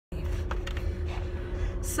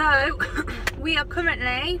So we are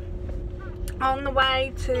currently on the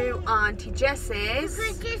way to Auntie Jess's.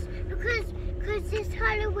 Because it's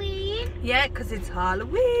Halloween. Yeah, because it's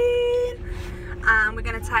Halloween. And we're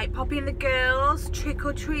going to take Poppy and the girls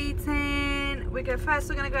trick-or-treating. First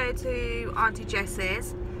we're going to go to Auntie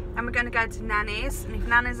Jess's. And we're going to go to Nanny's. And if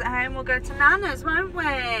Nana's at home, we'll go to Nana's, won't we?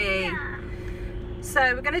 Yeah.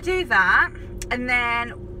 So we're going to do that. And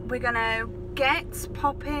then we're going to get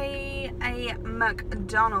Poppy a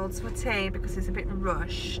McDonald's for tea because it's a bit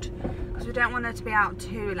rushed. Because we don't want her to be out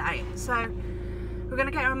too late. So we're going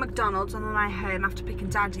to get her a McDonald's on the way home after picking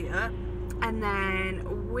Daddy up. And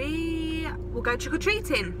then we will go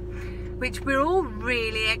trick-or-treating, which we're all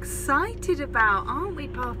really excited about, aren't we,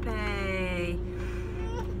 Poppy?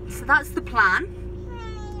 So that's the plan.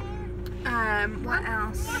 What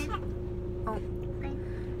else? Oh,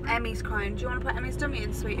 Emmy's crying. Do you want to put Emmy's dummy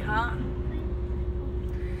in, sweetheart?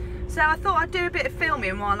 So I thought I'd do a bit of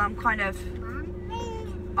filming while I'm kind of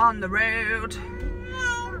on the road.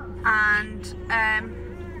 And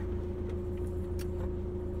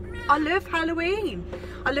I love Halloween.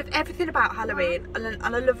 I love everything about Halloween. And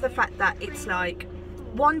I love the fact that it's like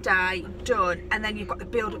one day, done, and then you've got the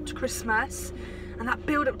build up to Christmas. And that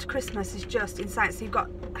build up to Christmas is just insane. So you've got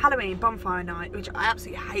Halloween, bonfire night, which I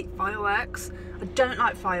absolutely hate fireworks. I don't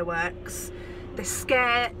like fireworks. They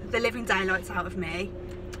scare the living daylights out of me.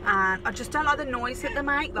 And I just don't like the noise that they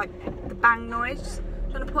make, like the bang noise.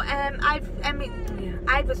 Do you want to put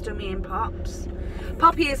Ava's dummy in, Pops?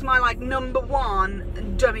 Poppy is my like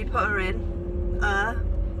 #1 dummy putter in,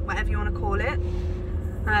 whatever you want to call it.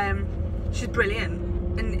 She's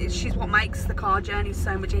brilliant, and she's what makes the car journey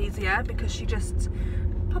so much easier because she just,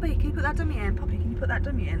 Poppy, can you put that dummy in? Poppy, can you put that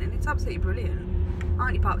dummy in? And it's absolutely brilliant.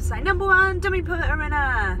 Aren't you, Pops? Say #1 dummy putter in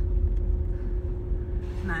her.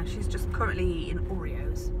 No, she's just currently eating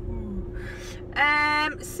Oreos.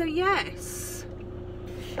 So yes,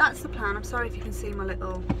 that's the plan. I'm sorry if you can see my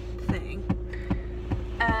little thing.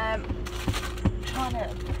 I'm trying to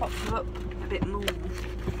prop you up a bit more. So,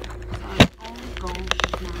 oh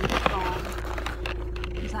gosh, my God.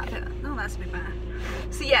 Is that a bit? No, that's a bit better.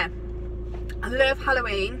 So yeah, I love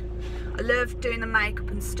Halloween. I love doing the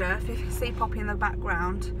makeup and stuff. If you see Poppy in the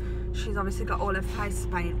background, she's obviously got all her face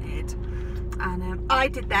painted. And I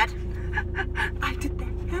did that. I did that.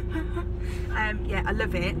 Yeah, I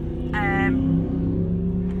love it. And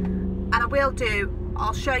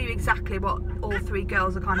I'll show you exactly what all 3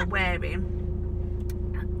 girls are kind of wearing.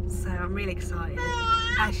 So I'm really excited,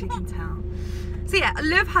 as you can tell. So yeah, I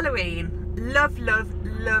love Halloween. Love, love,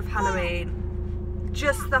 love Halloween.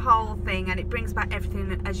 Just the whole thing, and it brings back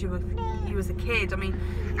everything as you as a kid. I mean,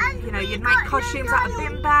 you know, you'd make costumes out of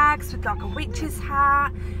bin bags with like a witch's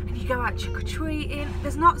hat, and you go out trick-or-treating.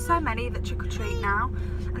 There's not so many that trick-or-treat now,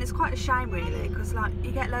 and it's quite a shame really, because like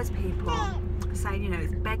you get loads of people saying, you know,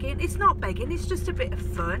 it's begging. It's not begging, it's just a bit of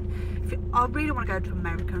fun. I really want to go to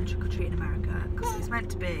America and trick-or-treat in America because it's meant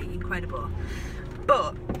to be incredible.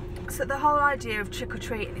 But so the whole idea of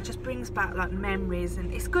trick-or-treating, it just brings back like memories,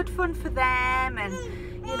 and it's good fun for them, and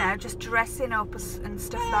you know, just dressing up and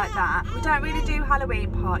stuff like that. We don't really do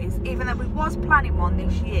Halloween parties, even though we was planning one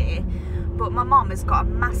this year, but my mum has got a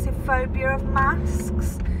massive phobia of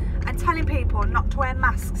masks, and telling people not to wear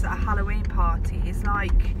masks at a Halloween party is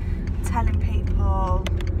like telling people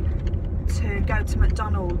to go to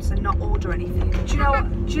McDonald's and not order anything. Do you know what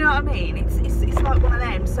I mean? It's like one of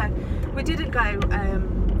them. So we didn't go.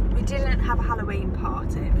 We didn't have a Halloween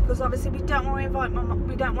party because obviously we don't want to invite my mum.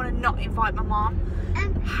 We don't want to not invite my mum.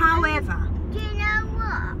 However, do you know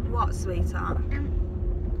what? What, sweetheart?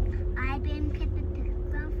 I've been Peppa Pig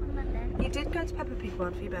World for my birthday. You did go to Peppa Pig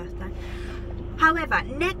World for your birthday. However,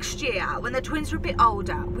 next year when the twins are a bit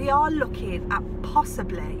older, we are looking at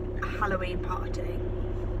possibly a Halloween party.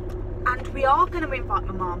 And we are going to invite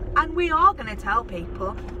my mum, and we are going to tell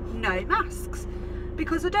people no masks,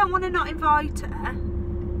 because I don't want to not invite her.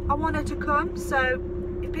 I want her to come. So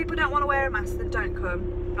if people don't want to wear a mask, then don't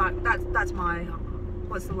come. Like that's my,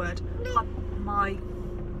 what's the word? My,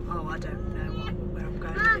 oh, I don't know where I'm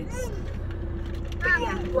going with this. But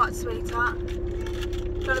yeah, what, sweetheart?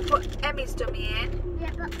 Trying to put Emmy's dummy in.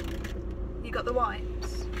 Yeah, but You got the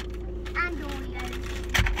wipes and Oreos.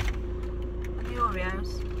 and the Oreos.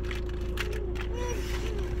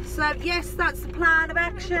 So yes, that's the plan of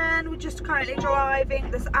action. We're just currently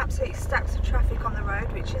driving. There's absolutely stacks of traffic on the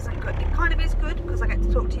road, which isn't good. It kind of is good because I get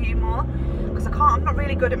to talk to you more, because I'm not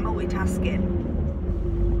really good at multitasking.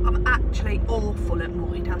 I'm actually awful at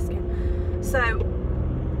multitasking. So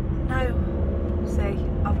no, see,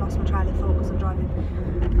 I've lost my train of thought because I'm driving.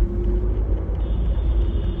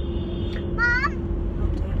 Mum,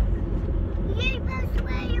 are you supposed to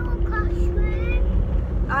wear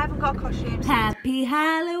our costumes. Happy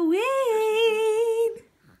Halloween!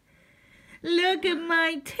 Look at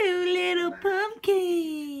my 2 little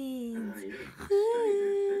pumpkins.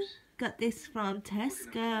 Ooh. Got this from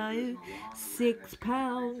Tesco.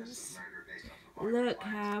 £6. Look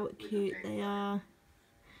how cute they are.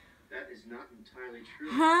 That is not entirely true.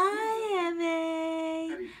 Hi,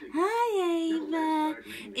 Emmy. Hi, Ava.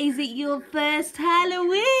 Is it your first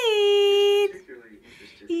Halloween?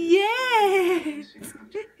 Yes.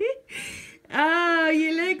 Oh,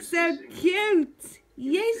 you look so cute.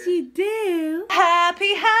 Yes, you do.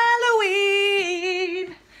 Happy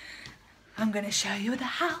Halloween! I'm gonna show you the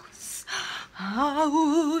house.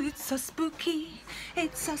 Oh, it's so spooky.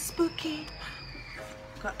 It's so spooky.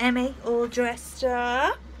 Got Emmy all dressed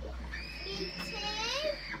up.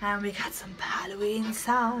 And we got some Halloween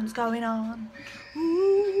sounds going on.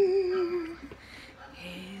 Ooh.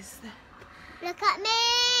 Here's the Look at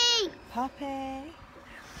me. puppy.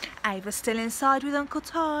 Ava's still inside with Uncle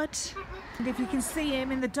Todd. And if you can see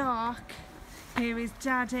him in the dark, here is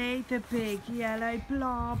Daddy, the big yellow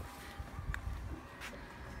blob.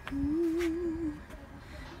 Ooh,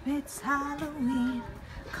 it's Halloween.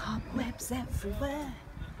 Cobwebs everywhere.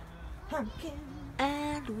 Pumpkin.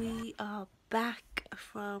 And we are back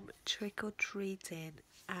from trick-or-treating,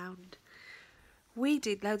 and we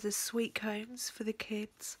did loads of sweet cones for the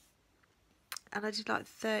kids, and I did like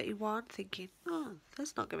 31, thinking, oh,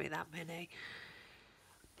 there's not going to be that many.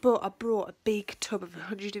 But I brought a big tub of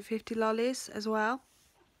 150 lollies as well.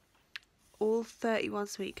 All 31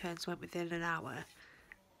 sweet cones went within an hour,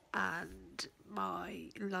 and my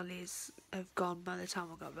lollies have gone by the time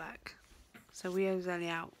I got back. So we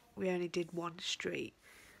only did one street,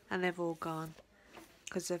 and they've all gone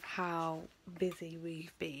because of how busy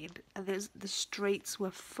we've been. And the streets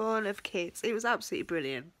were full of kids. It was absolutely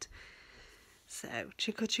brilliant. So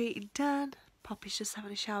trick-or-treating done. Poppy's just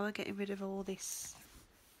having a shower, getting rid of all this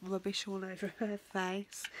rubbish all over her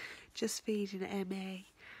face. Just feeding Emmy.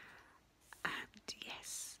 And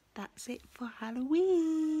yes, that's it for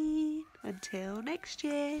Halloween. Until next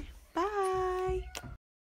year. Bye.